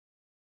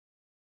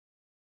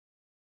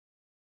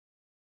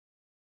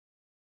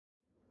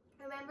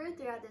Remember,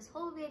 throughout this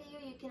whole video,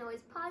 you can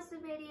always pause the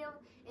video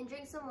and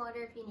drink some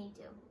water if you need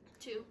to.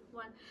 2,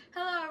 1.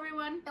 Hello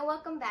everyone, And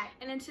welcome back.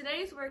 and in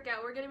today's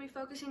workout we're going to be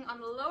focusing on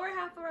the lower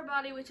half of our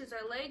body, which is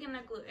our leg and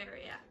our glute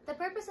area. The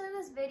purpose of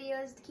this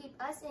video is to keep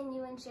us and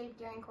you in shape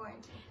during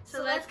quarantine.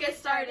 So let's get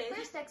started. The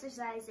first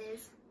exercise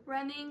is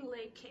Running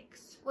leg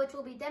kicks. which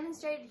will be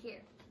demonstrated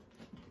here.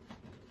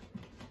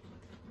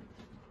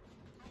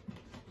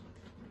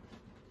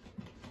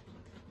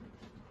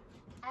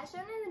 As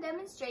shown in the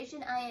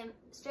demonstration, I am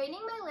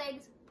straightening my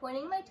legs,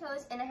 pointing my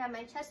toes, and I have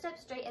my chest up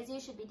straight as you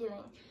should be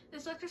doing.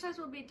 This exercise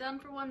will be done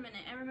for 1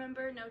 minute, and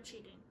remember, no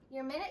cheating.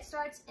 Your minute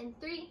starts in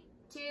 3,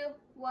 2,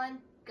 1,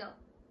 go.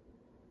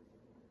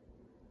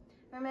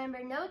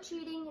 Remember, no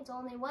cheating. It's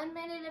only 1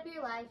 minute of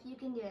your life. You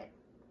can do it.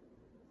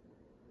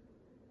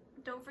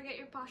 Don't forget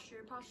your posture.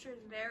 Your posture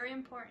is very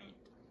important.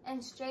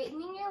 And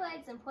straightening your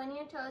legs and pointing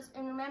your toes,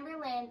 and remember,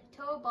 land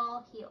toe,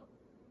 ball, heel.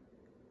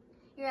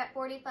 You're at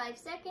 45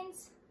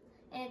 seconds,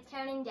 and it's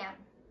counting down.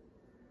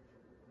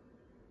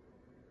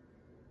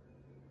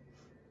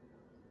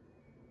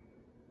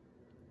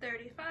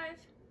 $35.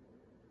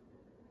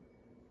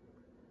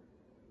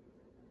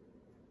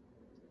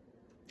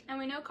 And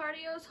we know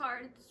cardio is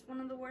hard. It's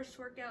one of the worst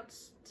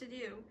workouts to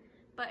do,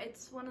 but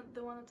it's the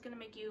one that's gonna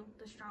make you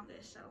the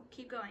strongest. So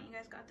keep going. You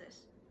guys got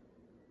this.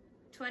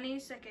 20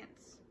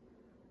 seconds.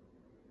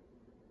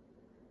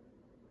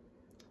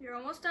 You're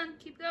almost done.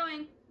 Keep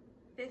going.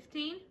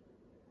 15.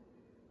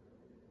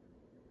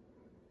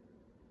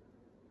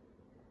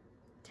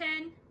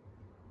 10.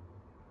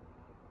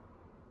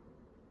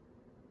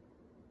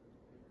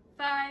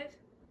 5,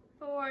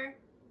 4,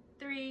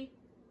 3,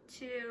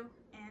 2,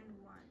 and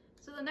 1.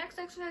 So the next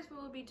exercise we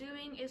will be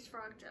doing is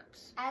frog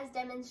jumps, as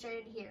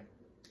demonstrated here.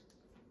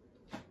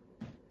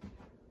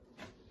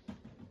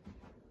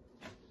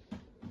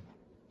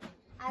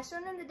 As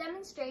shown in the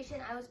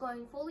demonstration, I was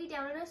going fully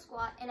down in a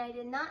squat, and I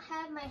did not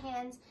have my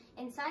hands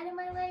inside of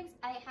my legs.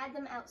 I had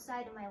them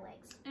outside of my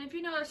legs. And if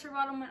you notice, her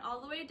bottom went all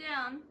the way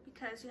down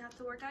because you have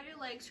to work out your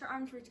legs. Her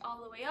arms reach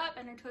all the way up,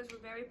 and her toes were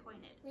very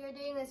pointed. We are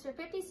doing this for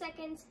 50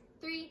 seconds.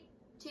 3,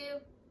 2,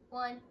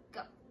 1,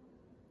 go.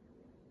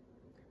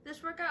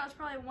 This workout is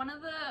probably one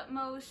of the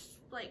most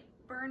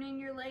burning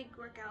your leg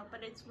workout,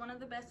 but it's one of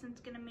the best, and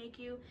it's gonna make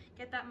you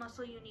get that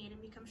muscle you need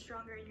and become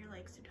stronger in your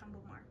legs to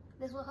tumble more.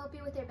 This will help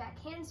you with your back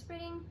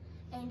handspring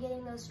and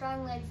getting those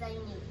strong legs that you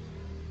need.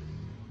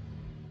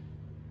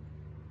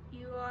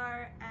 You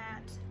are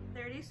at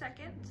 30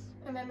 seconds.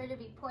 Remember to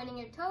be pointing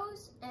your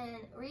toes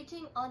and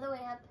reaching all the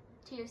way up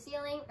to your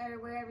ceiling or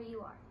wherever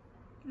you are.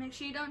 Make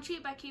sure you don't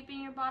cheat by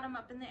keeping your bottom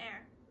up in the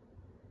air.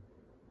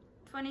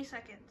 20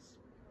 seconds.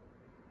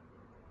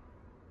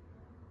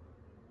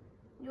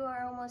 You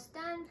are almost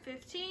done.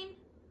 15.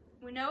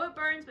 We know it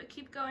burns, but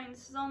keep going.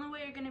 This is the only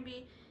way you're going to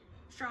be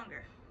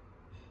stronger.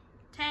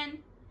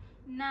 10,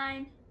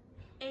 9,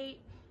 8,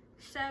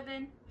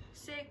 7,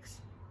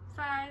 6,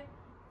 5,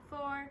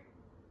 4,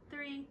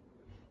 3,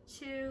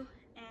 2,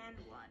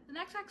 and 1. The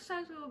next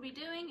exercise we will be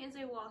doing is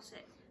a wall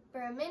sit.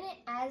 For a minute,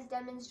 as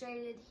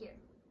demonstrated here.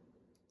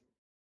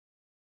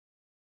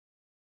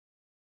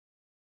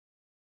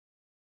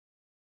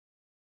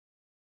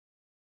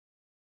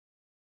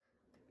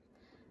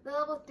 The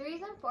level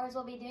 3s and 4s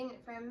will be doing it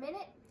for a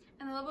minute.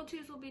 And the level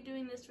 2s will be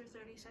doing this for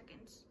 30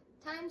 seconds.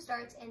 Time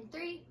starts in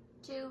 3,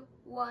 2,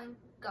 1,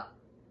 go.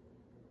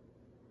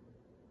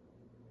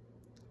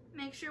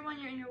 Make sure when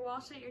you're in your wall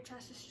sit, your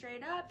chest is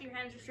straight up, your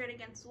hands are straight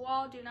against the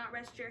wall. Do not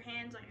rest your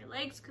hands on your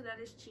legs because that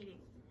is cheating.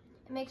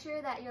 And make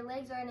sure that your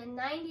legs are in a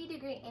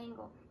 90-degree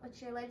angle,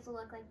 which your legs will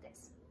look like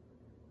this.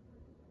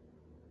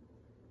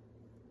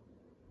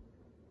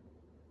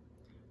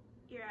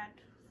 You're at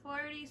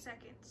 40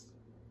 seconds.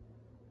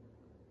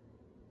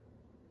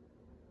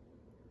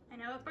 I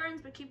know it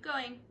burns, but keep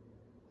going.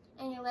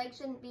 And your legs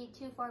shouldn't be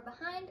too far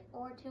behind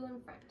or too in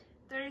front.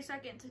 30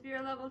 seconds. If you're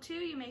a level 2,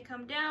 you may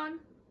come down.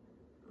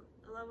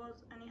 The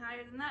levels any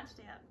higher than that,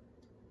 stay up.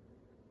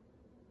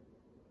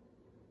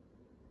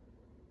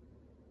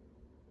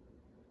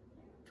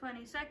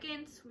 "20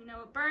 seconds. We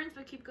know it burns,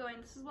 but keep going.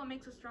 This is what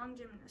makes a strong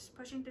gymnast,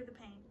 pushing through the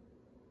pain.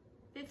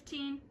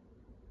 15.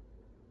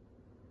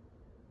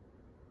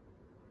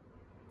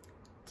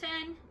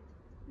 10,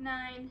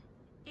 9,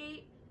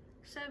 8,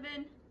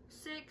 7,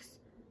 6,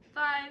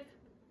 5,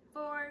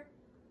 4,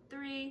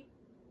 3,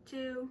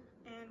 2,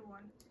 and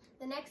 1.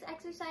 The next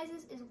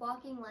exercises is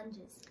walking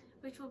lunges,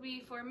 which will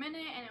be for a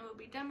minute, and it will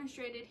be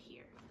demonstrated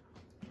here.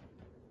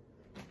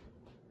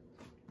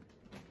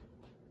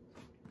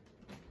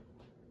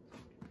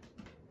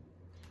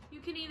 You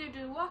can either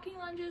do walking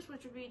lunges,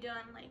 which will be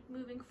done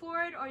moving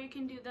forward, or you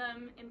can do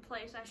them in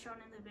place as shown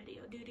in the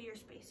video due to your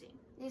spacing.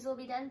 These will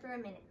be done for a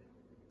minute.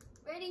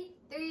 Ready?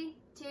 3,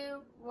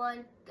 2,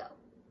 1, go.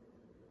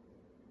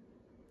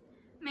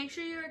 Make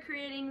sure you are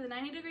creating the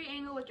 90-degree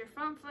angle with your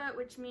front foot,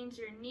 which means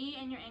your knee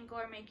and your ankle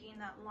are making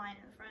that line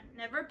in the front.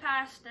 Never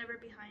past, never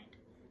behind.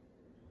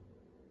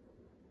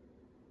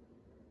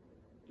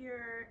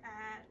 You're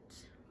at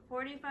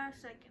 45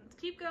 seconds.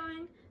 Keep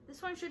going.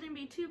 This one shouldn't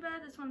be too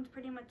bad. This one's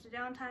pretty much a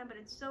downtime, but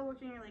it's still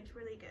working your legs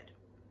really good.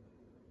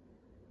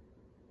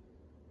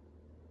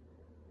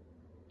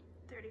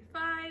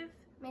 35.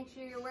 Make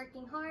sure you're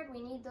working hard.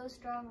 We need those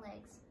strong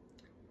legs.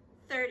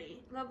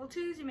 30. Level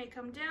 2s, you may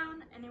come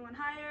down. Anyone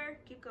higher,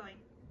 keep going.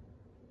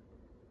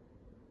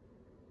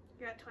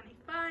 You're at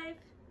 25.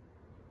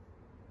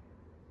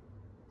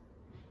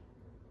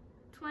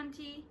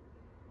 20.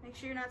 Make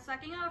sure you're not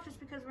slacking off just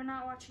because we're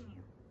not watching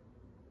you.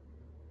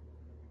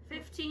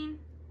 15.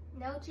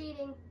 No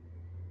cheating.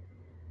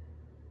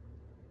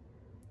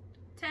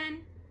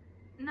 10,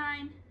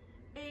 9,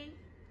 8,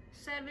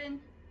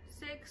 7,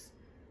 6,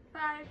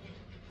 5,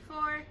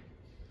 4,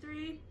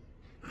 3,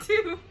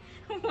 2,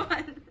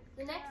 1.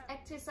 The next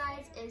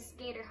exercise is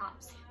skater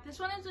hops. This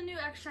one is a new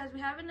exercise. We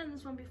haven't done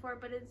this one before,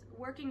 but it's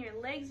working your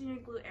legs and your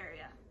glute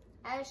area.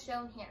 As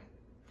shown here.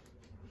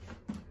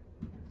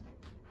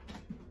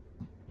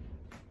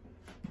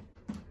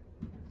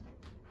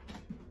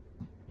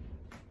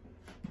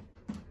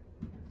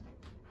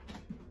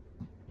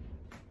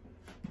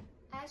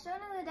 As shown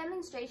in the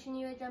demonstration,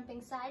 you are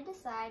jumping side to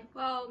side.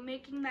 While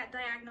making that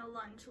diagonal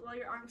lunge while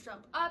your arms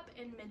jump up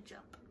in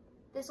mid-jump.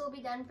 This will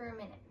be done for a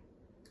minute.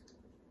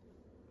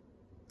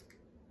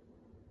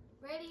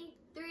 Ready?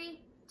 3,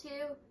 2,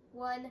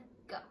 1,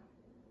 go.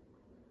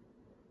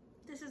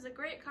 This is a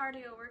great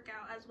cardio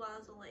workout as well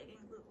as a leg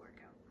and glute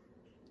workout.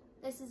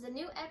 This is a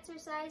new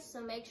exercise,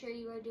 so make sure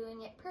you are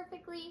doing it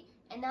perfectly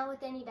and not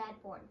with any bad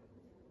form.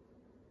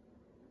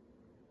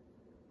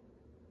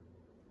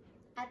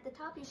 At the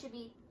top, you should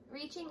be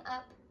reaching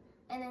up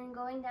and then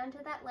going down to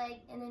that leg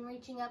and then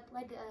reaching up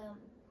like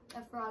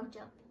a frog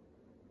jump.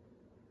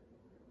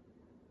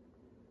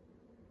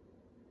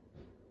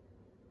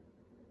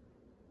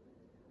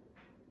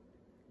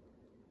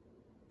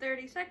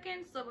 "30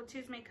 seconds. Level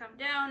 2s may come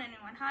down.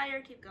 Anyone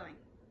higher, keep going.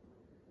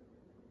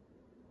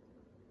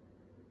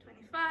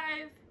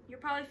 25. You're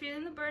probably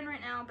feeling the burn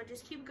right now, but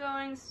just keep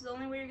going. This is the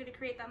only way you're going to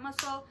create that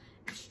muscle.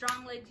 And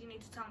strong legs, you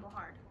need to tumble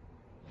hard.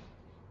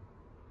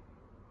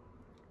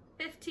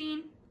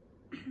 15.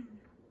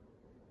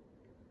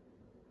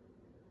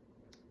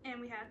 And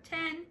we have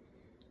 10,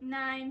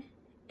 9,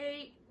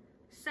 8,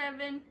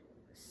 7,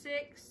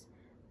 6,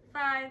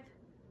 5,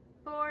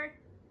 4,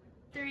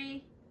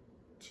 3,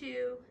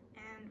 2,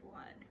 and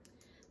 1.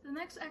 The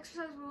next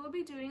exercise we will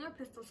be doing are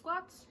pistol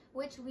squats,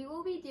 which we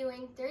will be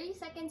doing 30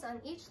 seconds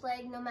on each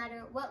leg no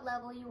matter what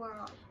level you are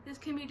on. This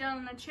can be done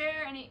on a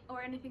chair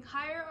or anything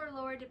higher or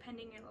lower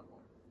depending your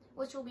level.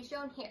 Which will be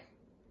shown here.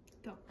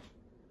 Go.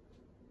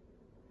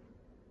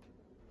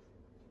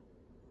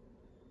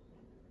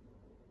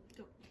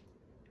 Go.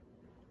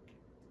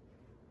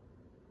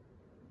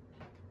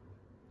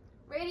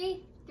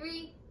 Ready?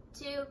 3,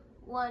 2,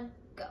 1,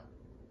 go.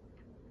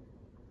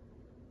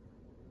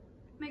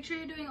 Make sure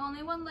you're doing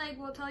only one leg.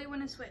 We'll tell you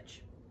when to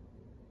switch.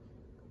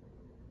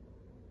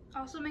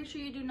 Also make sure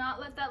you do not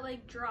let that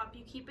leg drop.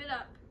 You keep it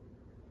up.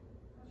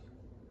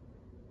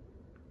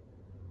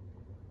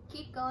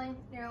 Keep going.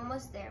 You're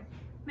almost there.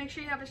 Make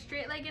sure you have a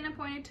straight leg and a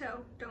pointed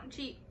toe. Don't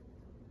cheat.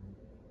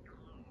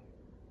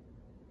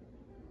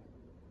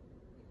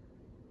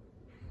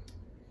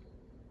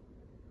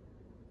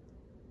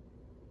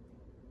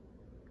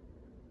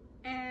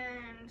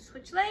 And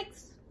switch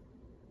legs.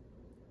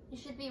 You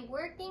should be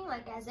working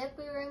like as if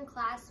we were in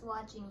class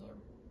watching you.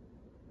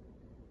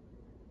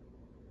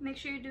 Make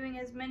sure you're doing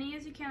as many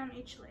as you can on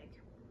each leg.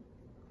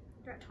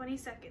 You're at 20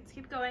 seconds.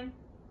 Keep going.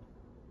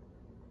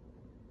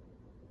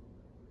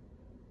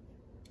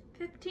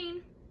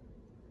 15.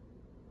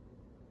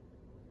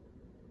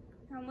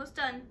 You're almost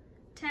done.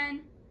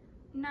 10,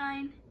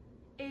 9,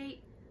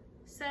 8,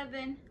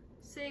 7,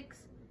 6,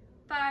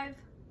 5,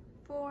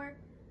 4,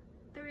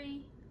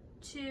 3,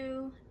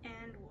 2,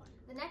 and 1.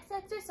 The next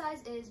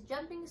exercise is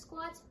jumping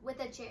squats with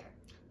a chair.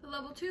 The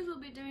level 2s will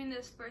be doing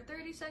this for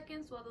 30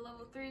 seconds, while the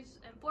level 3s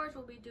and 4s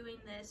will be doing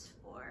this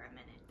for a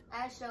minute.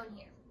 As shown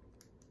here.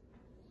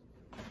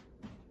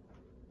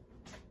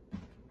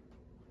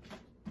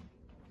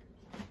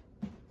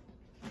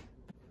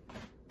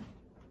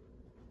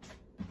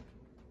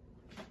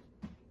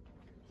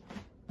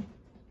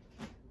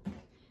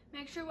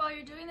 Make sure while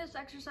you're doing this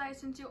exercise,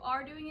 since you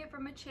are doing it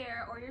from a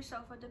chair or your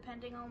sofa,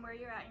 depending on where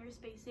you're at in your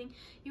spacing,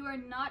 you are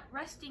not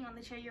resting on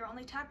the chair. You're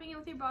only tapping it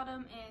with your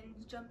bottom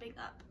and jumping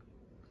up.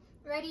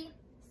 Ready,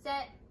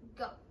 set,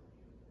 go.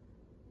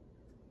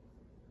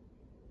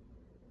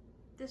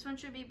 This one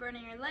should be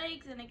burning your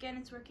legs, and again,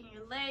 it's working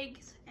your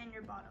legs and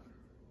your bottom.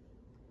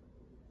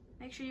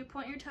 Make sure you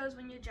point your toes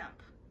when you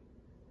jump.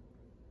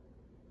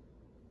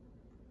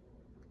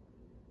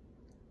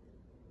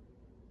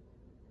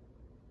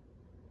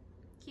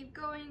 Keep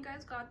going, you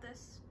guys got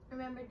this.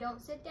 Remember,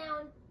 don't sit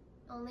down.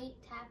 Only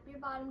tap your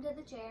bottom to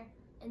the chair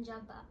and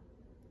jump up.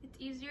 It's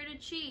easier to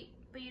cheat,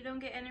 but you don't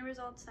get any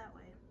results that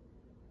way.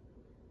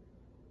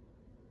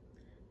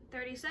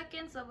 30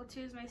 seconds, level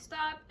 2s may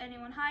stop.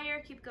 Anyone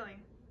higher, keep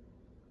going.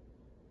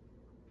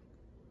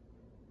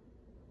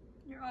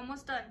 You're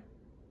almost done.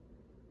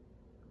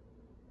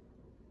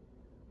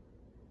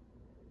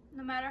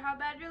 No matter how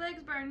bad your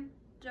legs burn,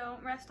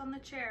 Don't rest on the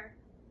chair.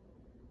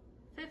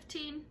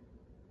 15.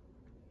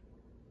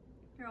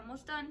 You're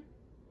almost done.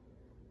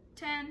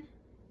 10,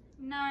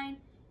 9,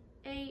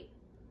 8,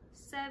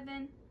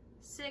 7,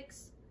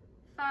 6,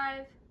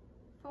 5,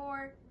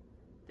 4,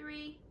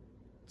 3,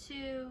 2,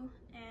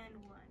 and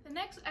 1. The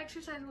next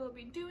exercise we'll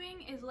be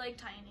doing is leg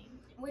tightening,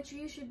 which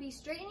you should be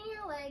straightening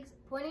your legs,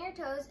 pointing your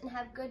toes, and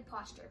have good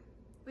posture,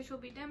 which will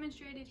be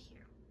demonstrated here.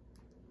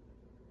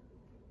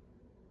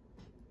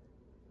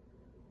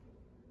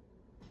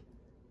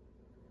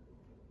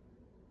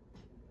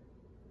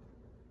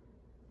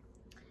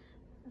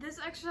 This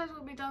exercise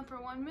will be done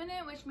for 1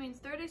 minute, which means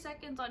 30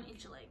 seconds on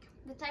each leg.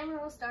 The timer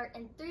will start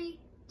in 3,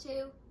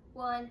 2,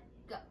 1,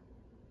 go.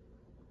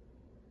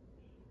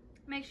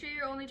 Make sure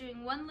you're only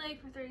doing one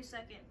leg for 30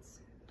 seconds.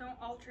 Don't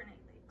alternate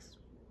legs.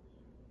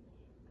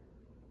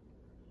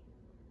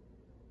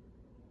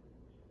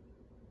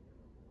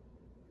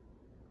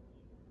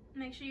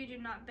 Make sure you do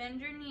not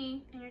bend your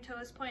knee and your toe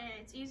is pointed.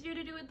 It's easier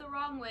to do it the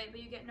wrong way, but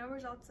you get no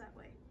results that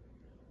way.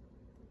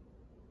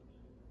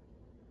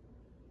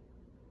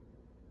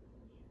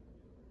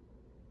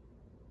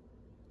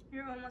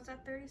 You're almost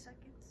at 30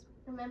 seconds.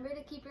 Remember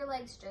to keep your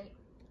legs straight.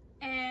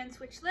 And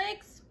switch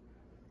legs.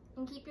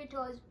 And keep your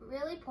toes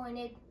really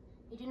pointed.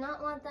 You do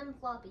not want them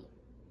floppy.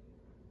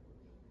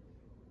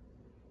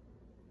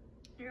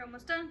 You're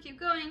almost done.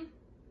 Keep going.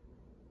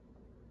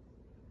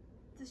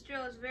 This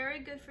drill is very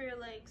good for your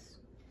legs,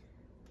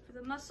 for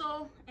the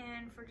muscle,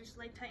 and for just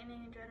leg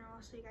tightening in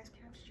general, so you guys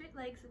can have straight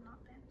legs and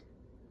not bend.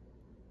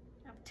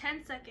 You have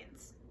 10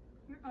 seconds.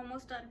 You're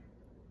almost done.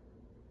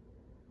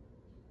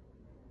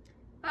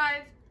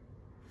 5,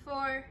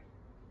 4,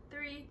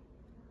 3,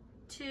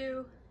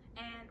 2,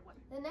 and 1.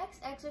 The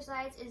next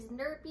exercise is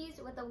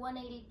burpees with a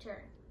 180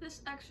 turn.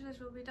 This exercise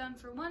will be done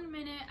for 1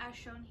 minute as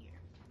shown here.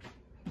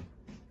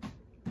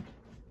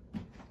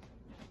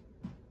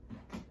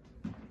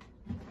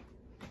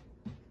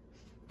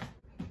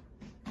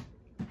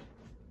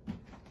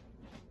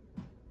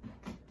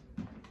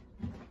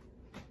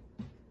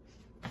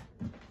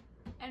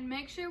 And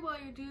make sure while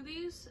you do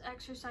these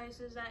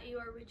exercises that you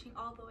are reaching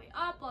all the way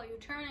up while you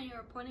turn and you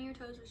are pointing your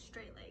toes with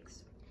straight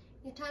legs.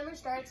 Your timer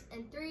starts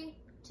in 3,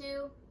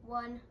 2,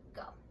 1,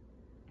 go.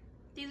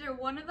 These are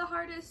one of the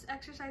hardest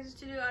exercises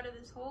to do out of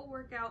this whole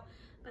workout,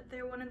 but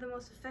they're one of the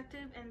most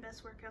effective and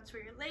best workouts for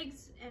your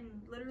legs and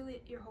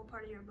literally your whole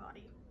part of your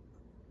body.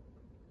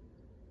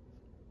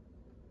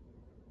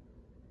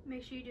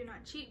 Make sure you do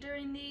not cheat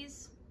during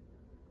these.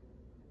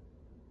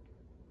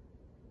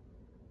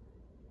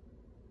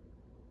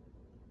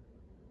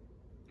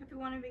 If you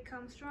want to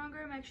become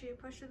stronger, make sure you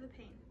push through the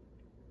pain.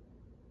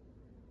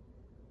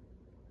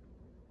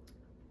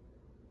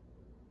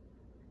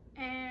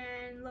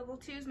 And level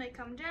 2s may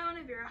come down.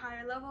 If you're a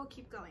higher level,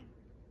 keep going.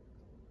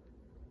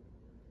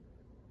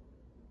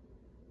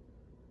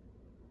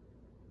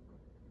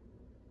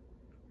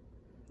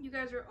 You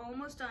guys are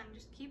almost done.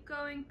 Just keep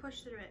going,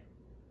 push through it.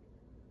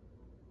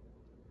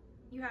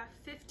 You have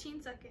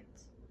 15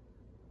 seconds.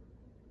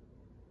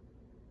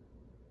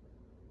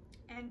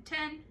 And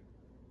 10,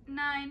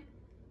 9,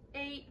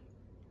 8,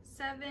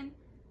 7,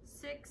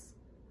 6,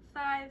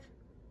 5,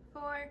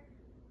 4,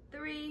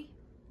 3,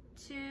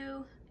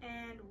 2,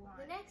 and 1.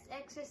 The next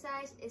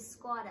exercise is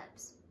squat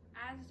ups,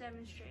 as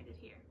demonstrated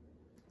here.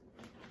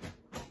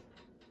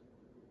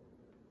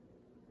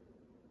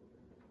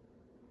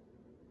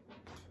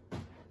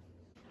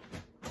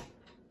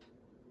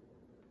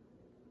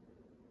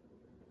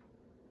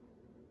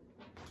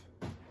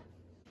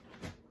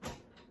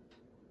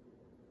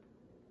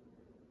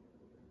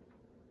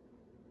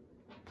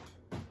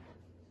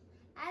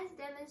 As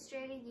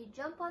demonstrated, you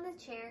jump on the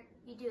chair,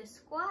 you do a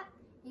squat,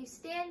 you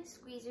stand,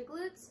 squeeze your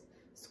glutes,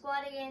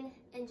 squat again,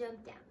 and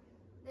jump down.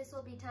 This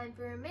will be time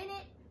for a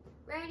minute.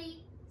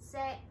 Ready,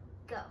 set,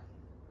 go.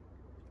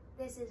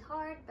 This is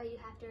hard, but you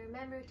have to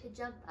remember to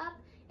jump up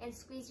and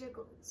squeeze your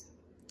glutes.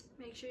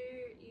 Make sure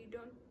you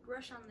don't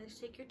rush on this.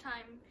 Take your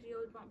time because you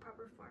always want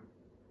proper form.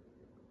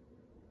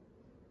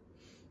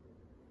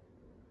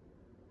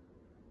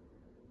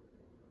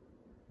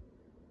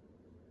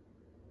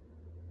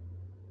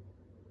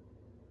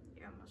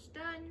 You're almost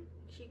done.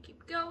 You should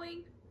keep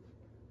going.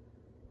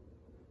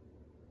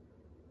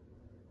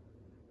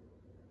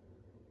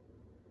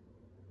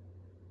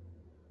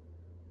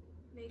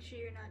 Make sure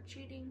you're not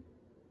cheating.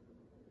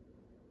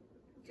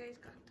 You guys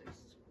got this.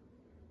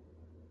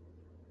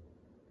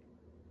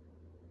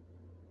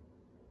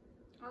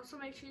 Also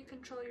make sure you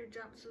control your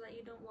jump so that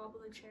you don't wobble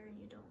the chair and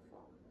you don't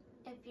fall.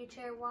 If your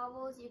chair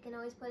wobbles, you can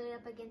always put it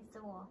up against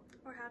the wall.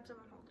 Or have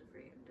someone hold it for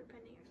you,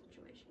 depending on your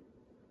situation.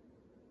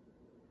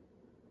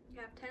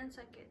 You have 10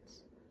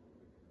 seconds.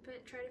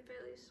 But try to fit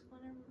at least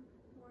one or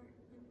more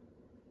in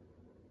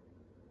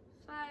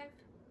 5,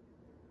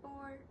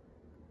 4,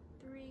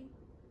 3,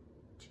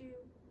 2,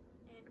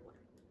 and 1.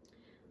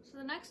 So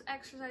the next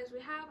exercise we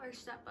have are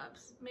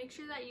step-ups. Make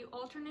sure that you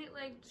alternate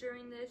legs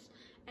during this,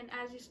 and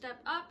as you step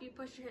up, you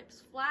push your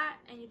hips flat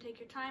and you take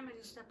your time as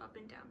you step up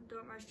and down.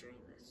 Don't rush during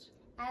this.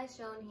 As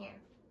shown here.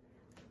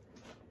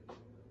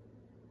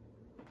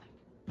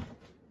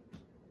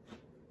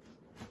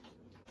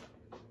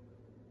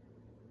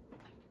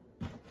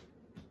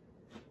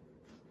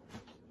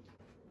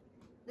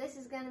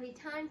 is going to be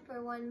timed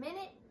for 1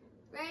 minute.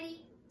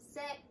 Ready,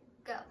 set,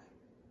 go.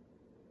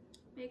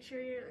 Make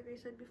sure you're, like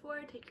I said before,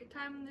 take your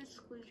time in this.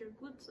 Squeeze your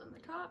glutes on the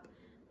top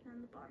and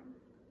on the bottom.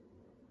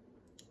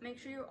 Make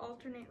sure you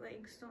alternate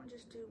legs. Don't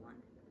just do one.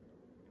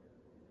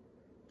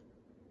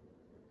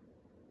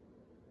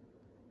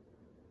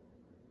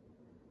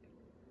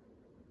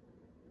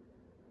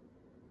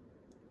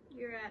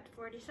 You're at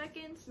 40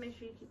 seconds. Make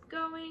sure you keep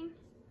going.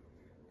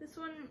 This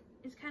one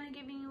is kind of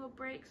giving you a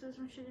break, so this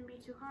one shouldn't be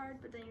too hard,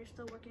 but then you're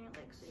still working your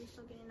legs, so you're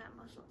still getting that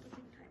muscle at the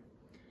same time.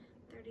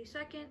 30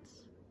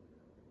 seconds.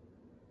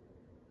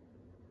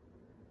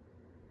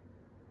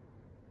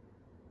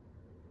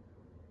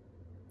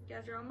 You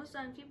guys are almost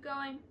done. Keep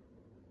going.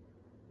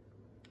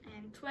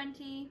 And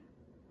 20.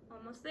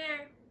 Almost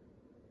there.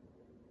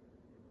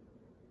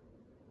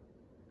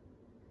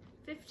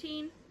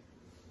 15.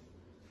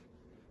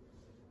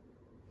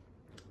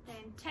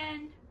 And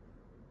 10.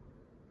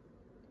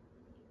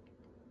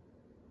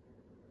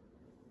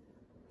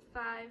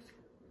 5,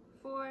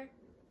 4,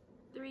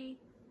 3,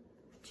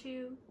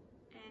 2,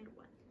 and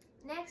 1.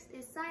 Next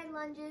is side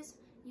lunges.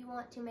 You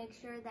want to make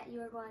sure that you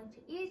are going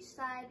to each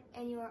side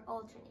and you are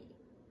alternating.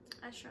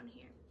 As shown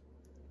here.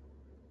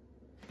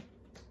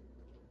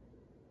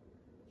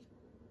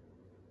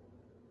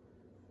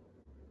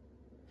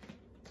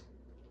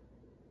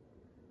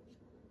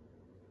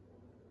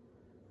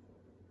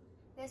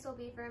 This will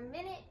be for a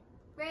minute.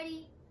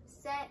 Ready,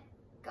 set,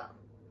 go.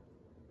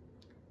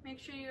 Make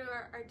sure you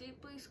are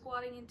deeply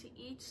squatting into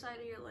each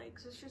side of your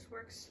legs. This just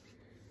works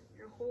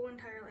your whole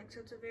entire leg, so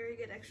it's a very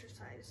good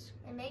exercise.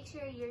 And make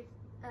sure your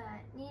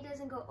knee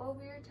doesn't go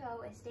over your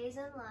toe. It stays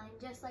in line,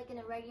 just like in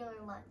a regular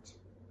lunge.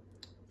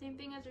 Same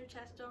thing as your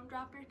chest. Don't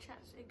drop your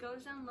chest. It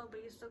goes down low,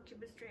 but you still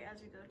keep it straight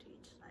as you go to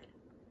each side.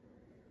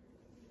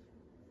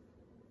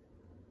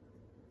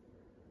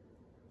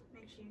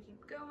 Make sure you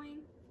keep going.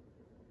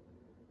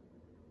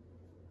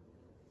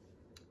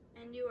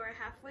 And you are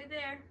halfway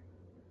there.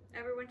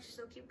 Everyone should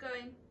still keep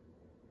going.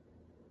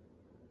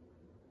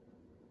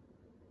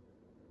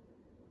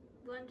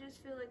 Lunges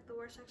feel like the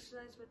worst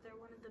exercise, but they're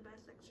one of the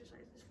best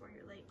exercises for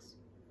your legs.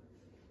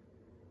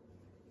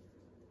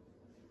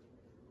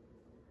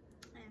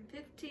 And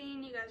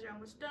 15, you guys are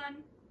almost done.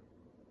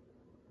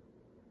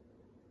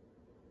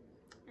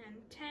 And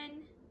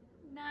 10,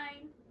 9,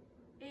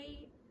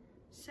 8,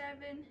 7,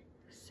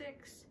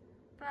 6,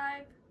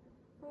 5,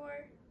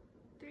 4,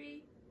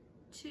 3,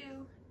 2,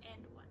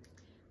 and 1.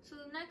 So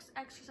the next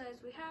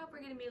exercise we have, we're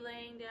going to be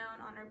laying down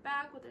on our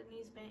back with our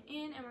knees bent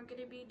in, and we're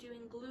going to be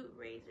doing glute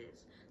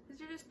raises. These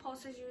are just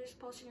pulses. You're just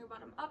pulsing your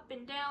bottom up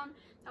and down.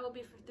 That will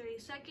be for 30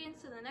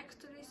 seconds. And the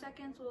next 30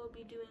 seconds we'll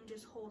be doing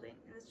just holding.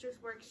 And this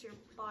just works your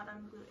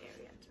bottom glute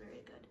area. It's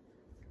very good.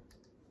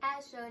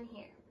 As shown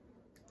here.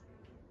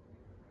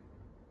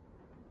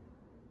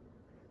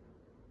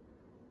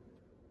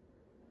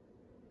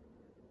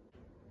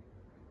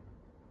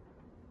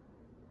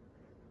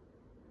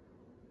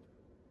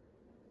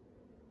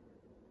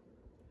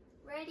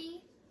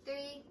 Ready,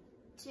 3,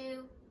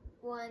 2,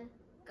 1,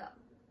 go.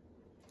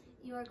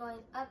 You are going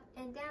up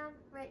and down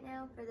right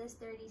now for this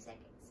 30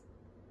 seconds.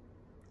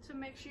 So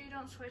make sure you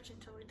don't switch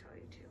until we tell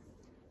you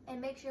to. And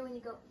make sure when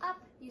you go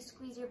up, you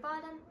squeeze your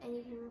bottom, and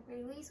you can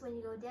release when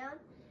you go down.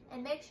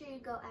 And make sure you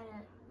go at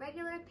a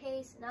regular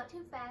pace, not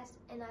too fast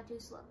and not too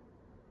slow.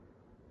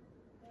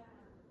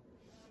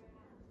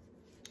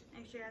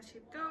 Make sure you guys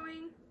keep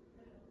going.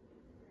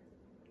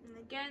 And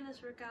again, this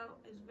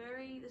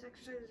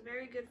exercise is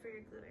very good for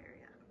your glute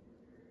area.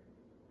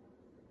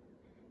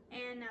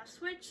 And now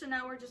switch, so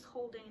now we're just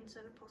holding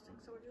instead of pulsing.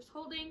 So we're just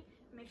holding,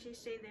 make sure you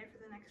stay there for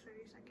the next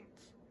 30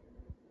 seconds.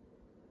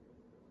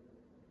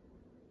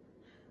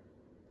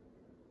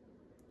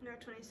 You're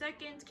at 20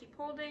 seconds, keep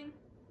holding.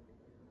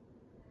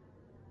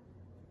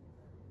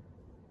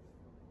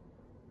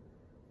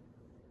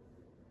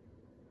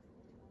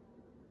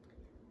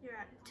 You're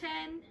at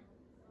 10,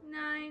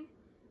 9,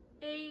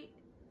 8,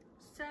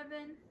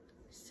 7,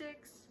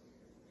 6,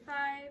 5,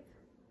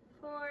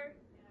 4,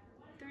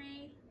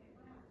 3,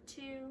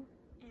 2,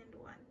 and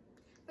 1.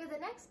 For the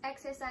next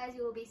exercise,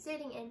 you will be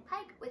sitting in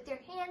pike with your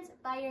hands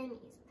by your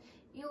knees.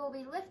 You will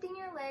be lifting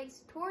your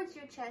legs towards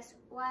your chest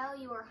while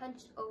you are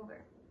hunched over.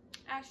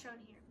 As shown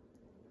here.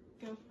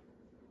 Go.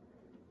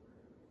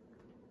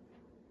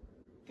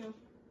 Go.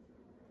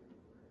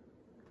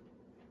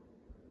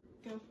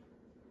 Go.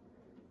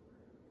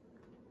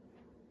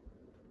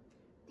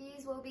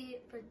 These will be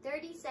for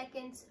 30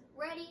 seconds.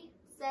 Ready,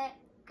 set,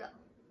 go.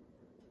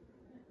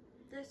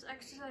 This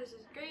exercise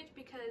is great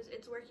because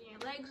it's working your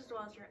legs as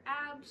well as your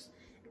abs.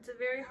 It's a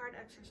very hard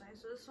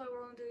exercise, so this is why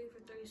we're only doing it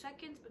for 30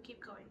 seconds, but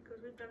keep going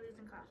because we've done these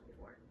in class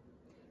before.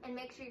 And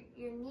make sure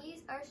your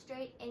knees are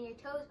straight and your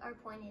toes are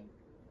pointed.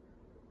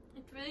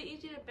 It's really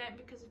easy to bend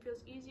because it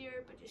feels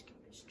easier, but just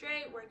keep it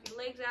straight, work your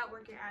legs out,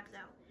 work your abs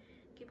out.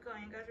 Keep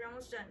going, guys, we're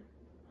almost done.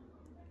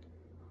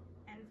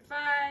 And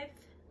 5,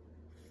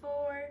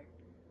 4,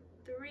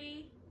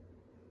 3,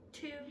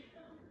 2,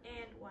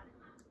 and 1.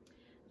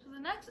 So the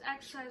next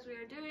exercise we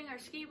are doing are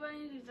ski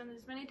bunnies. We've done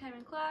this many times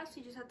in class.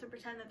 You just have to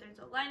pretend that there's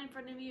a line in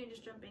front of you and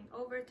just jumping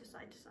over to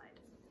side,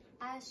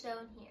 as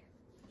shown here.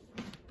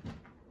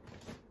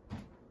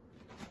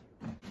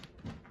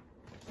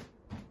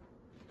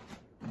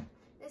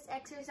 This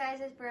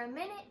exercise is for a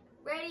minute.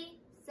 Ready,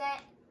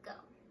 set, go.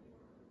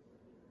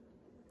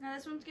 Now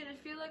this one's gonna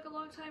feel like a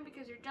long time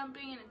because you're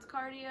jumping and it's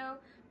cardio,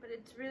 but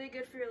it's really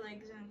good for your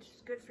legs and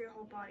it's good for your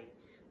whole body.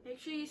 Make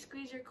sure you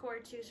squeeze your core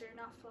too so you're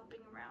not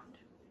flopping around.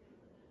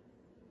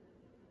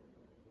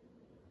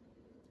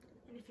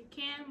 And if you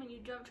can, when you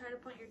jump, try to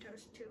point your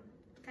toes too.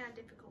 It's kind of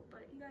difficult,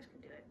 but you guys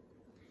can do it.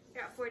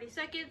 You're at 40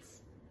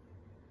 seconds.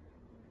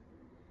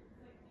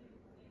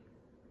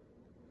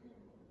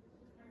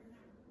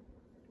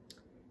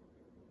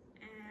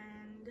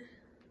 And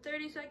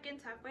 30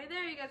 seconds, halfway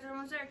there. You guys are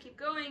almost there. Keep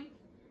going.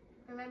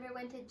 Remember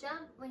when you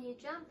jump,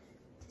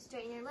 to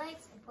straighten your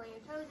legs and point your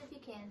toes if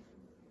you can.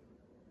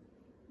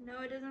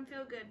 No, it doesn't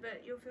feel good,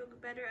 but you'll feel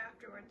better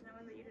afterwards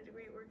knowing that you did a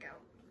great workout.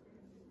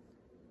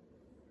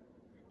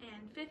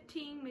 And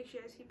 15, make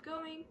sure you guys keep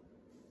going.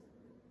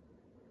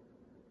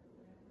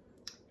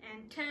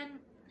 And 10,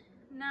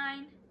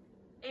 9,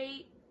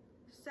 8,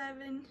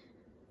 7,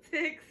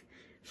 6,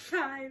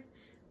 5,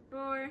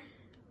 4,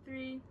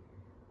 3,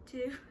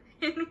 2,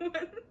 and 1.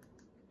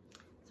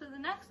 So the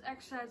next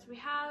exercise we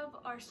have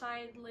are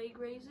side leg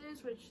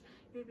raises, which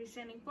you're going to be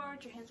standing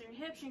forward, your hands on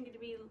your hips, you're going to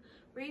be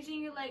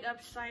raising your leg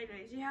up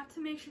sideways. You have to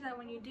make sure that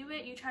when you do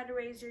it, you try to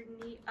raise your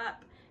knee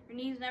up. Your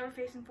knee is never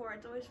facing forward,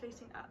 it's always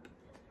facing up.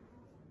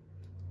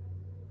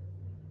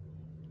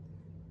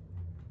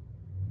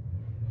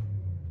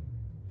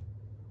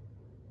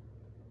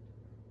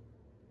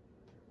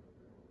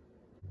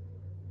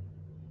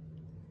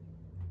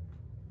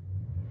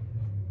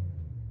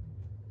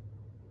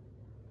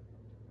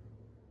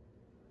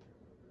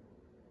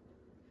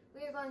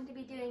 We are going to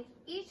be doing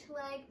each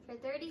leg for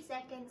 30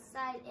 seconds,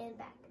 side and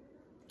back.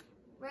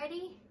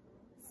 Ready,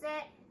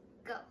 set,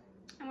 go.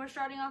 And we're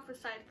starting off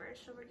with side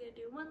first. So we're going to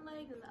do one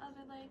leg and the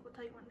other leg. We'll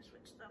tell you when to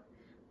switch though.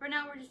 For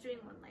now, we're just doing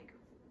one leg.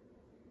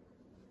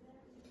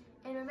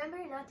 And remember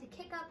not to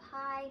kick up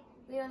high.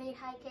 We don't need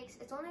high kicks.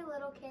 It's only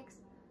little kicks.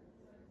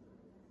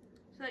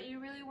 So that you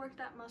really work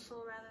that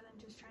muscle rather than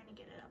just trying to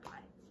get it up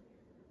high.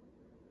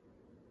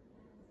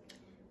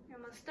 You're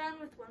almost done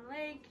with one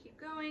leg.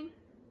 Keep going.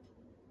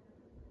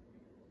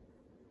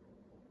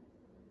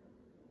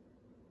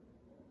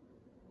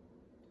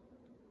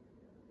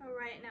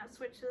 Alright, now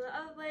switch to the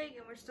other leg,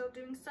 and we're still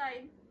doing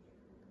side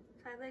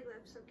leg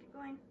lifts, so keep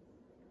going.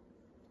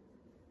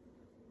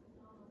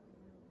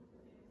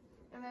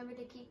 Remember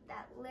to keep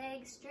that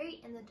leg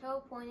straight and the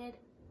toe pointed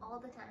all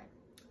the time.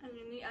 And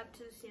your knee up to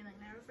the ceiling.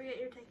 Never forget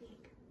your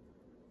technique.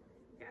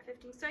 You got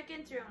 15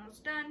 seconds, you're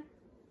almost done.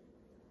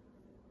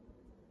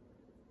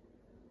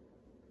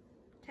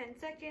 10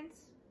 seconds.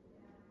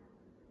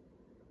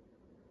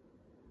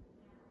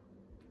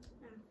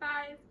 And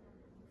 5,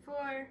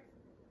 4,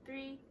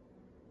 3,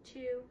 2,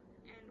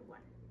 and 1.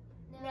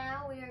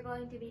 Now we are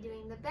going to be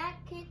doing the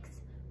back kicks.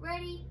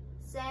 Ready,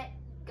 set,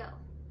 go.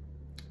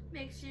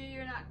 Make sure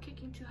you're not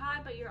kicking too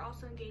high, but you're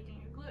also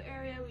engaging your glute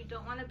area. We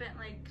don't want to bend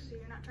leg, so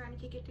you're not trying to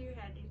kick it to your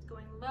head. It's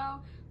going low.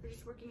 We're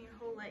just working your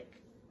whole leg.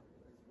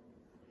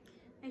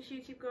 Make sure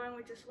you keep going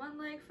with just one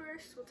leg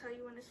first. We'll tell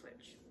you when to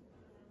switch.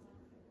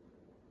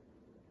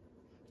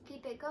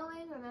 Keep it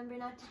going. Remember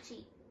not to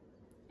cheat.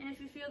 And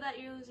if you feel that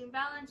you're losing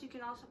balance, you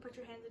can also put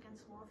your hands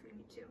against the wall if you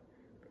need to.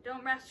 But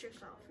don't rest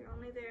yourself. You're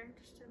only there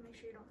just to make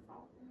sure you don't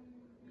fall.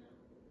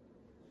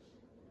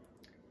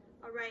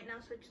 Alright, now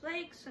switch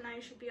legs. So now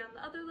you should be on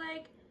the other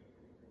leg.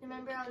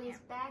 Remember on these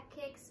back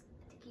kicks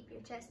to keep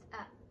your chest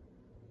up.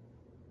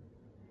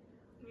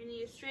 Your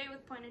knee is straight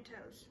with pointed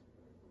toes.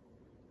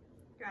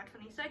 You're at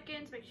 20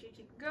 seconds. Make sure you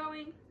keep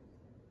going.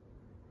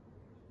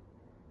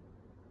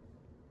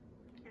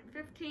 And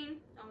 15.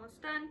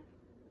 Almost done.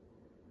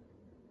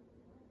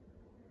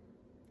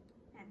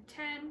 And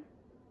 10.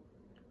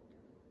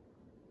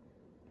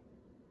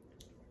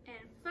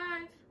 And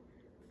 5,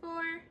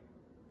 4,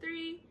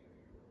 3,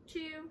 2,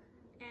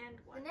 and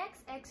 1. The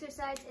next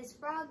exercise is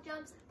frog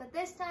jumps, but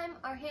this time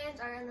our hands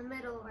are in the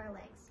middle of our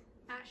legs.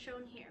 As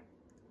shown here.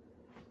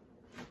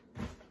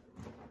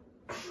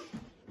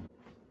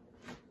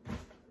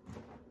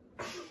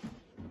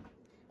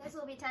 This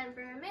will be time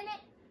for a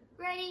minute.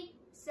 Ready,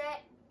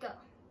 set, go.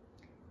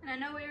 And I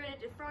know we already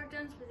did frog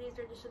jumps, but these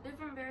are just a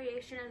different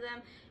variation of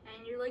them.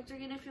 And your legs are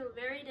going to feel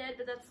very dead,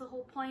 but that's the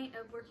whole point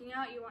of working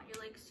out. You want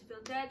your legs to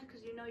feel dead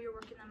because you know you're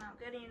working them out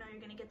good and you know you're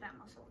going to get that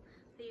muscle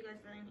that you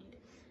guys really need.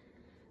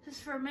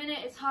 Just for a minute,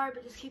 it's hard,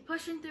 but just keep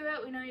pushing through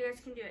it. We know you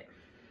guys can do it.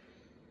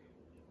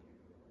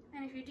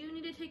 And if you do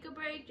need to take a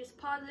break, just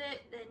pause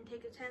it, then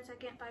take a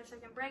 10-second,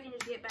 5-second break, and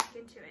just get back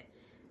into it.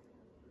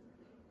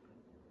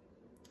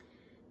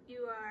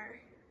 You are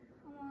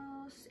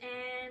almost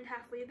and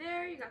halfway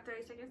there. You got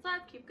 30 seconds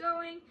left. Keep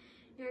going.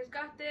 You guys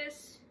got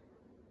this.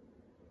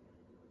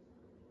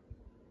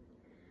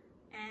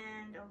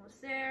 And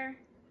almost there.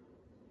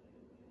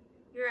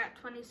 You're at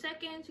 20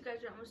 seconds. You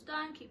guys are almost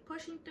done. Keep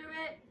pushing through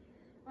it.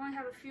 Only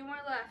have a few more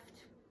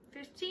left.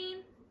 15.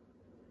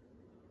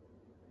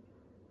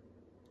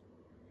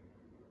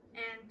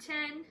 And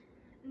 10,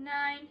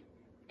 9,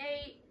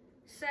 8,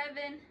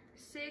 7,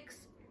 6,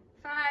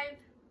 5,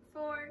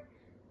 4,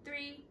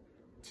 3,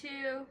 2,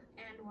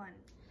 and 1.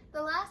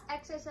 The last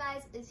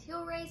exercise is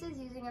heel raises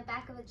using the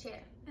back of a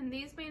chair. And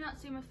these may not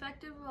seem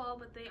effective at all,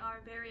 but they are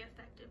very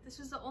effective. This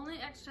is the only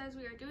exercise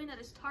we are doing that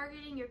is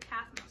targeting your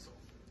calf muscle.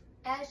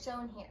 As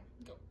shown here.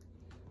 Go.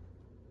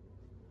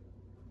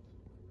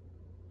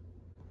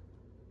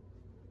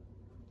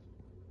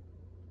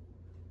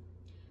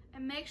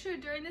 And make sure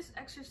during this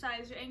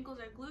exercise your ankles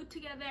are glued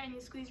together and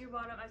you squeeze your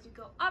bottom as you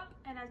go up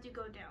and as you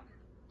go down.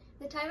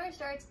 The timer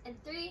starts in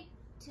 3,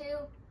 2,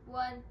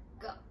 1,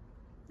 go.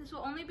 This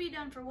will only be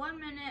done for 1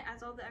 minute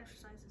as all the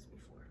exercises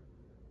before.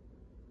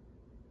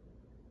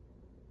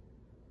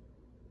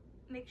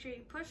 Make sure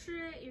you push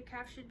through it. Your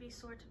calf should be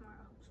sore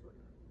tomorrow, hopefully.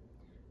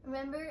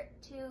 Remember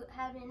to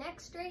have your neck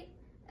straight.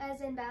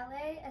 As in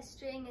ballet, a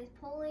string is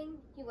pulling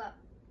you up.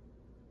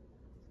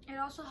 It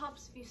also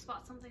helps if you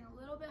spot something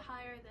a little bit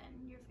higher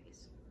than your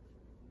face.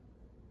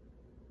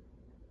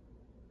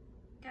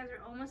 Guys,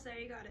 we're almost there.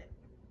 You got it.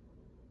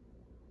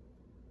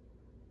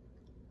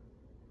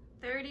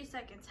 30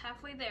 seconds,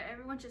 halfway there.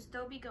 Everyone should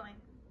still be going.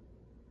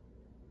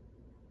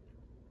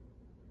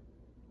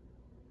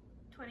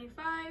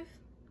 25,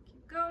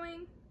 keep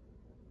going.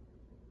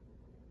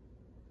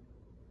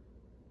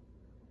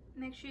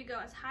 Make sure you go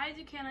as high as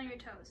you can on your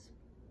toes.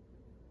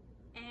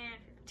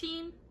 And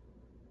 15,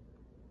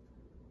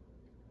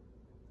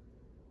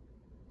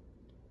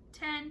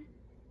 10,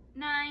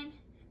 9,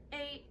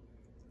 8,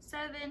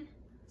 7,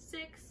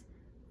 6,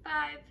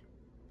 5,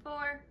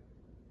 4,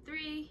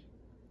 3,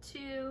 2,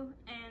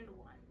 and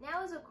 1.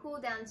 Now is a cool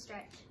down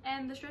stretch.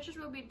 And the stretches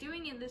we'll be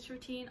doing in this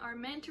routine are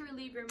meant to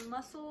relieve your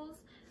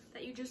muscles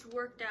that you just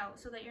worked out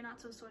so that you're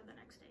not so sore the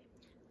next day.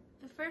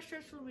 The first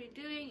stretch we'll be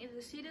doing is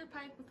a seated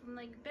pike with one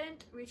leg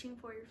bent, reaching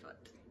for your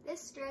foot.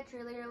 This stretch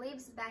really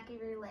relieves the back of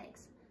your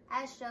legs,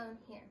 as shown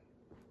here.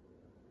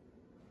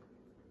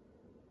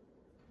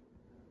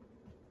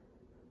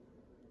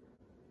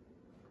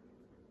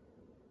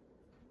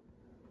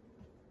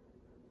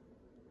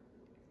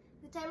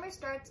 The timer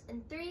starts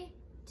in 3,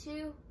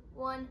 2,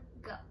 1,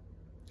 go.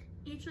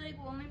 Each leg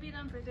will only be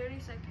done for 30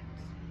 seconds.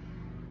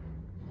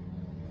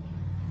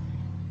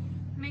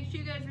 Make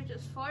sure you guys reach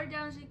as far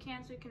down as you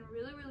can so you can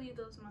really relieve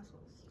those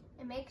muscles.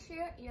 And make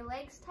sure your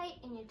leg's tight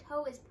and your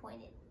toe is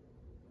pointed.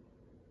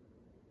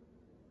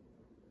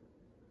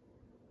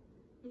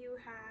 You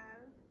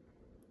have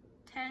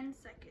 10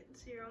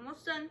 seconds. You're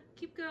almost done.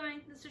 Keep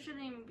going. This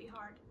shouldn't even be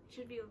hard. It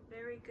should be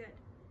very good.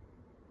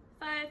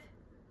 5,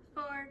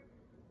 4,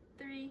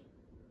 3,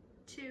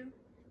 2,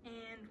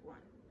 and 1.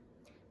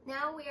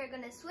 Now we are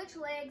going to switch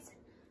legs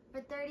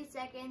for 30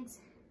 seconds.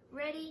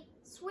 Ready,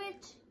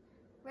 switch.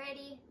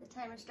 Ready, the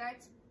timer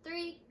starts.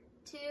 3,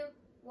 2,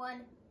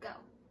 1, go.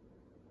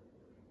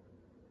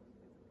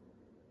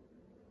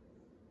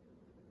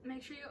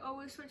 Make sure you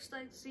always switch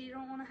legs so you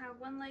don't want to have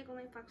one leg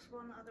only flexible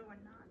and the other one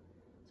not.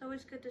 It's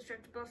always good to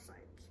stretch both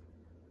sides.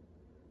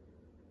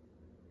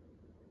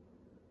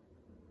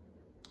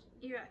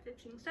 You're at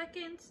 15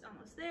 seconds,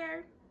 almost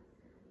there.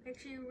 Make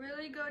sure you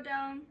really go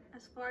down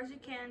as far as you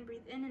can.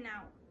 Breathe in and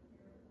out.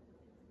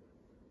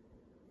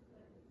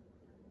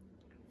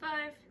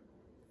 5,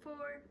 4,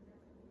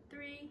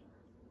 3,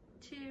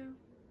 2,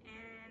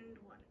 and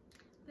 1.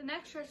 The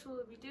next stretch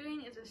we'll be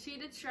doing is a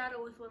seated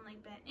straddle with one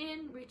leg bent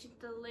in, reaching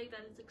to the leg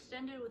that is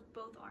extended with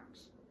both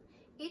arms.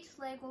 Each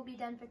leg will be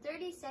done for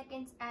 30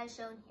 seconds as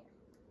shown here.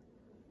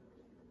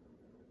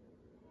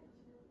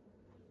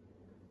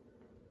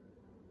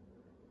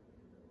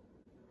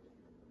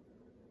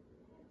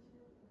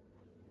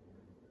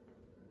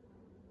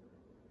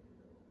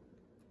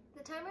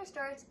 The timer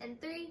starts in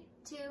 3,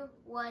 2,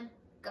 1,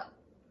 go.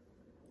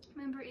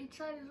 Remember, each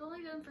side is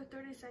only done for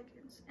 30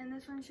 seconds, and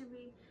this one should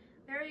be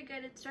very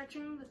good at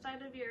stretching the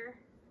side of your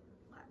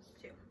lats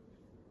too.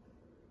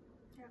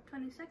 You have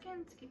 20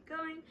 seconds, keep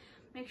going.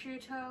 Make sure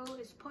your toe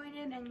is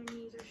pointed and your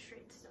knees are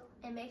straight still.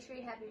 And make sure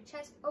you have your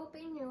chest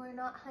open, you are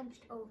not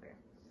hunched over.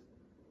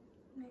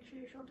 Make sure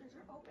your shoulders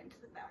are open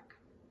to the back.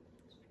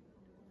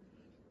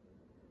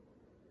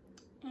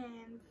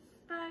 And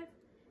 5,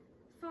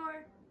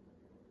 4,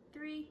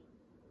 3,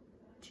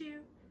 2,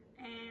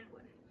 and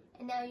 1.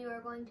 And now you are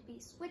going to be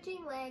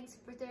switching legs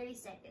for 30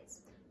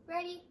 seconds.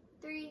 Ready,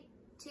 3,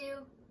 2,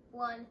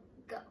 1,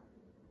 go.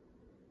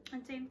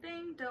 And same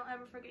thing, don't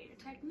ever forget your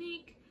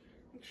technique.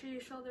 Make sure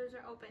your shoulders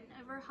are open,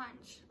 never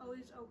hunch,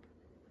 always open.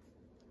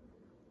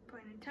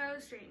 Pointed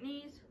toes, straight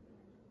knees,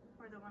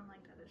 or the one leg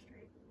that is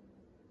straight.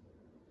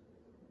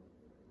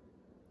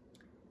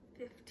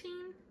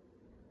 15.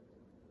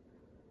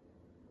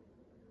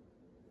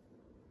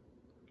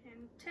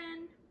 And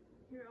 10,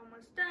 you're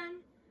almost done.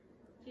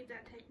 Keep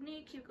that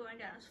technique, keep going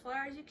down as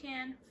far as you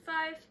can.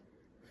 5,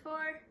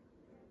 4,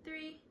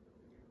 3,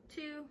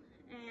 2,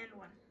 and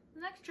 1. The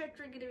next stretch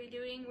we're going to be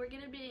doing, we're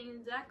going to be in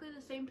exactly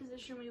the same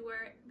position we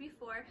were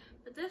before,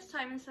 but this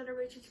time instead of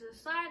reaching to the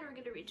side, we're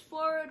going to reach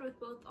forward with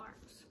both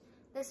arms.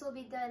 This will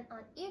be done on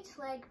each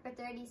leg for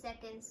 30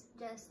 seconds,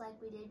 just like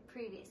we did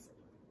previously,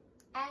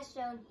 as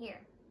shown here.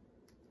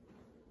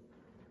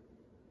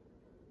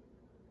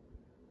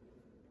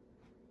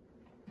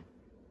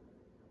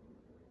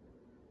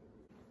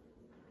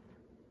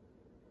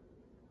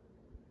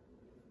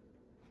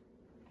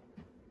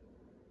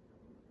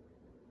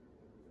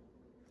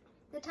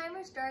 The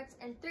timer starts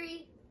in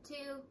 3, 2,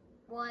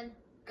 1,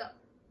 go.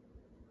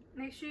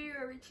 Make sure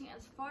you're reaching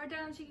as far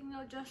down as you can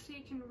go, just so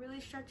you can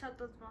really stretch out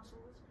those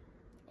muscles.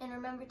 And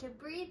remember to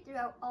breathe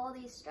throughout all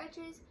these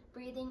stretches.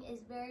 Breathing is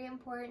very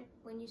important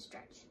when you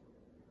stretch.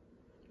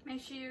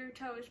 Make sure your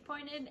toe is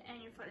pointed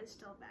and your foot is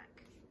still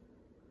back.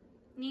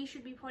 Knees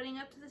should be pointing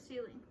up to the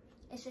ceiling.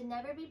 It should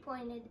never be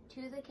pointed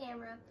to the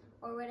camera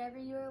or whatever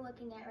you are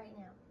looking at right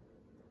now.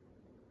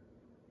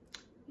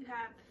 You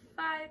have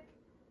 5,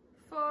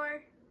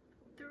 4,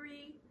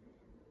 3,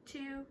 2,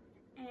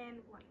 and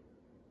 1.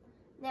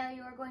 Now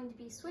you are going to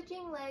be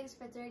switching legs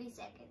for 30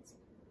 seconds.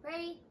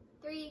 Ready?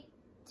 3,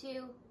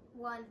 2,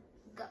 1,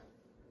 go.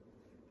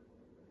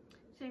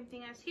 Same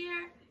thing as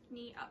here.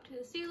 Knee up to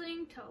the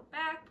ceiling, toe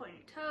back,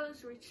 pointed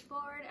toes, reach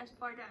forward as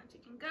far down as you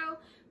can go.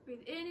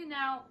 Breathe in and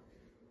out,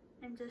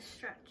 and just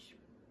stretch.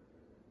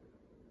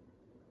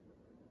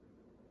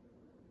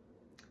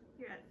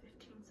 You're at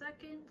 15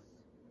 seconds.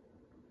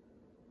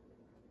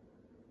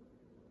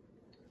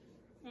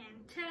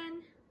 And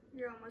 10,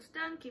 you're almost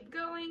done, keep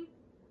going.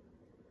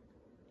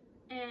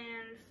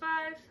 And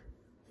 5,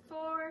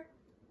 4,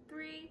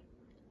 3,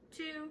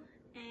 2,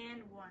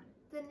 and 1.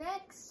 The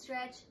next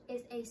stretch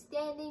is a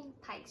standing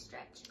pike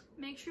stretch.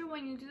 Make sure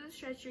when you do the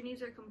stretch, your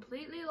knees are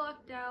completely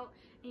locked out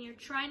and you're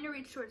trying to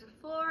reach towards the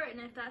floor, and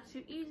if that's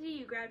too easy,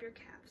 you grab your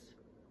calves.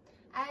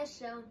 As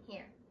shown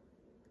here.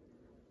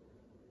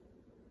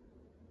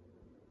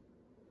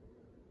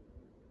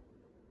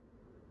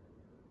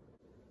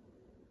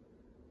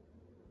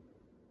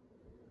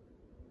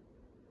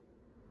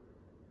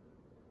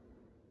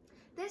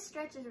 This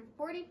stretch is for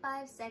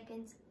 45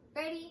 seconds.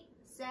 Ready,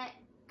 set,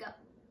 go.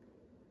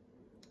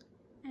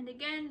 And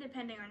again,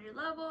 depending on your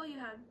level, you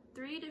have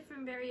 3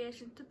 different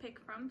variations to pick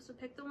from, so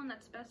pick the one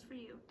that's best for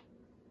you.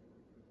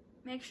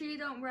 Make sure you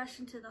don't rush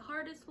into the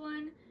hardest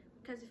one,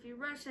 because if you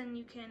rush, then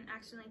you can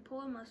accidentally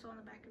pull a muscle on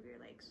the back of your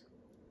legs.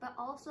 But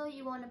also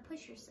you want to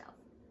push yourself.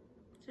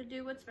 So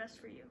do what's best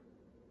for you.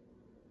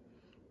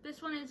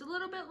 This one is a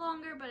little bit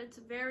longer, but it's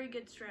a very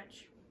good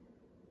stretch.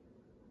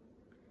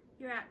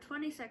 You're at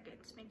 20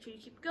 seconds. Make sure you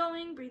keep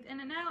going, breathe in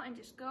and out, and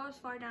just go as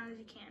far down as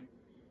you can.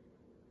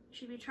 You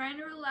should be trying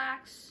to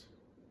relax.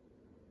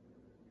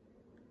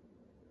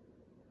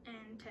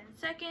 And 10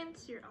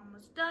 seconds, you're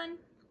almost done.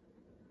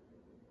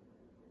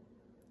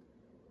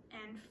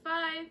 And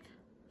 5,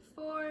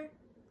 4,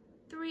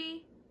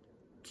 3,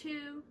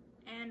 2,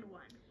 and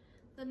 1.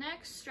 The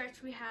next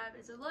stretch we have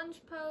is a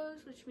lunge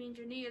pose, which means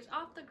your knee is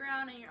off the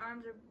ground and your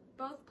arms are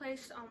both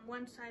placed on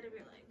one side of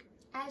your leg.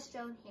 As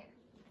shown here.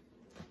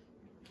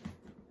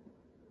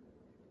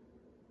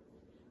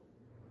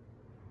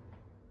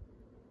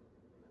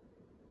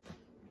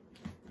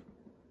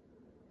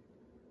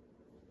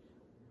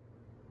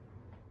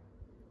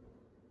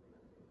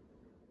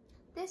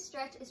 This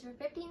stretch is for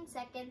 15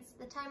 seconds.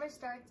 The timer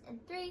starts in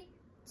 3,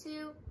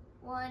 2,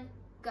 1,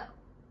 go.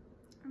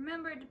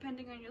 Remember,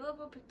 depending on your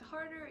level, pick the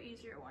harder or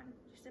easier one.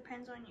 Just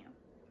depends on you.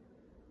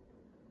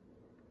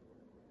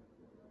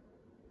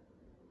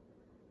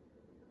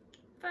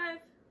 5,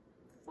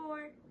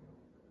 4,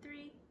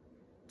 3,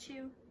 2,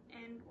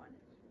 and 1.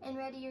 And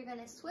ready, you're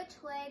gonna switch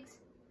legs.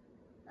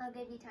 I'll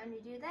give you time to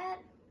do that.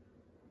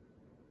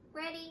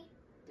 Ready,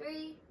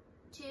 3,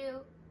 2,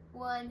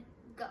 1,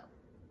 go.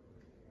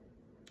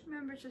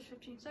 Remember, it's just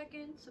 15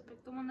 seconds, so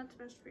pick the one that's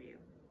best for you.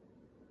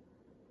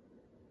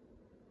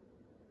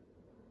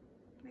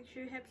 Make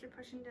sure your hips are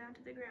pushing down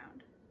to the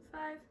ground.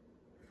 5,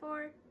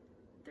 4,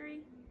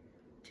 3,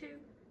 2,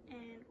 and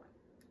 1.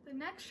 The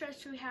next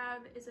stretch we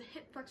have is a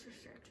hip flexor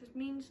stretch, which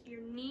means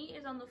your knee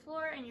is on the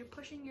floor and you're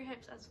pushing your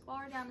hips as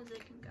far down as they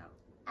can go.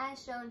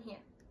 As shown here.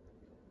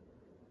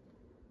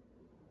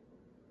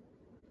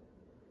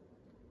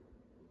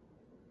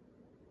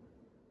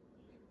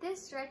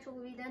 This stretch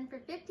will be done for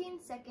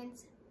 15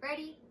 seconds.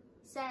 Ready,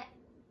 set,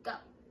 go.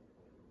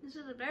 This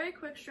is a very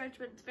quick stretch,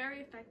 but it's very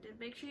effective.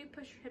 Make sure you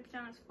push your hips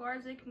down as far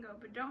as they can go,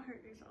 but don't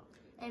hurt yourself.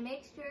 And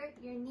make sure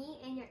your knee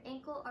and your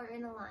ankle are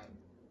in a line.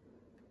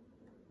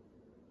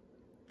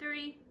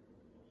 3,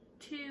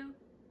 2,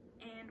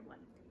 and 1.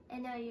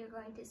 And now you're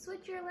going to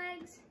switch your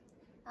legs.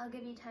 I'll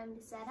give you time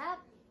to set up.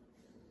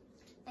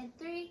 And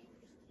 3,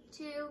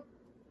 2,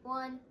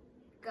 1,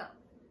 go.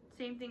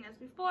 Same thing as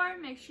before.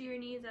 Make sure your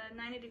knee is at a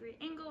 90-degree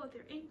angle with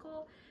your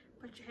ankle.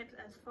 Put your hips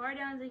as far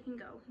down as they can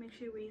go. Make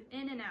sure you breathe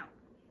in and out.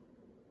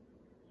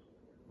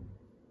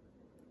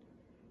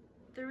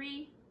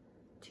 3,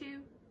 2,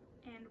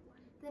 and 1.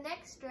 The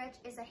next stretch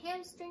is a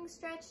hamstring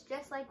stretch,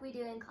 just like we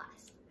do in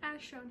class. As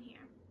shown here.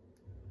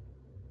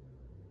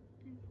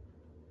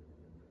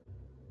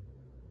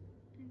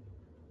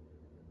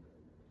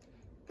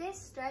 This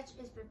stretch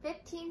is for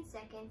 15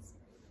 seconds.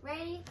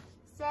 Ready,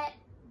 set,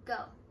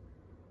 go.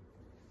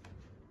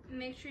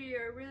 Make sure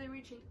you're really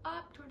reaching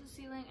up towards the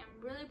ceiling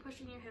and really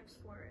pushing your hips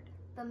forward.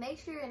 But make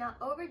sure you're not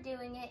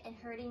overdoing it and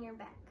hurting your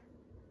back.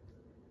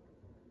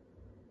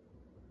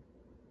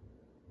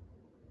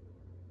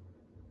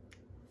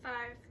 5,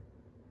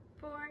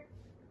 4,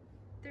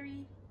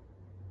 3,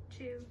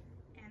 2,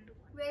 and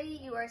 1.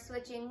 Ready? You are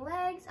switching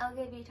legs. I'll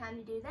give you time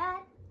to do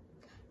that.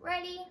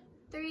 Ready?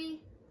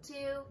 3, 2,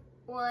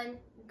 1,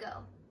 go.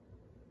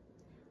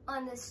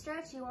 On this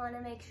stretch, you want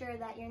to make sure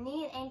that your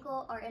knee and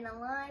ankle are in a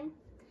line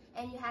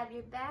and you have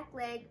your back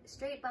leg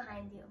straight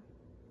behind you.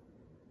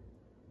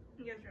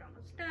 You guys are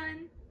almost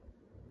done.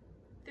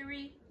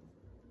 3,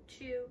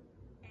 2,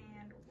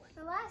 and 1.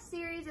 The last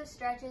series of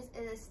stretches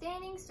is a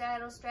standing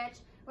straddle stretch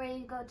where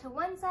you go to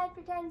one side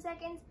for 10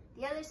 seconds,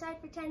 the other side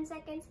for 10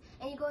 seconds,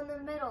 and you go in the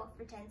middle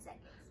for 10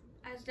 seconds.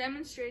 As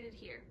demonstrated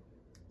here.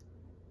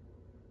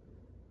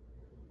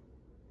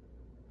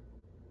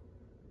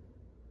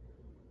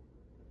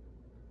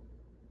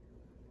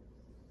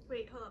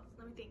 Wait, hold up,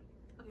 let me think.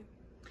 Okay.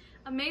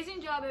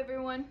 Amazing job,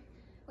 everyone.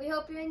 We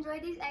hope you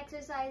enjoyed these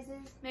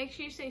exercises. Make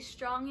sure you stay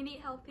strong and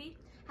eat healthy.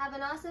 Have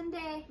an awesome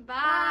day. Bye.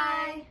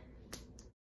 Bye.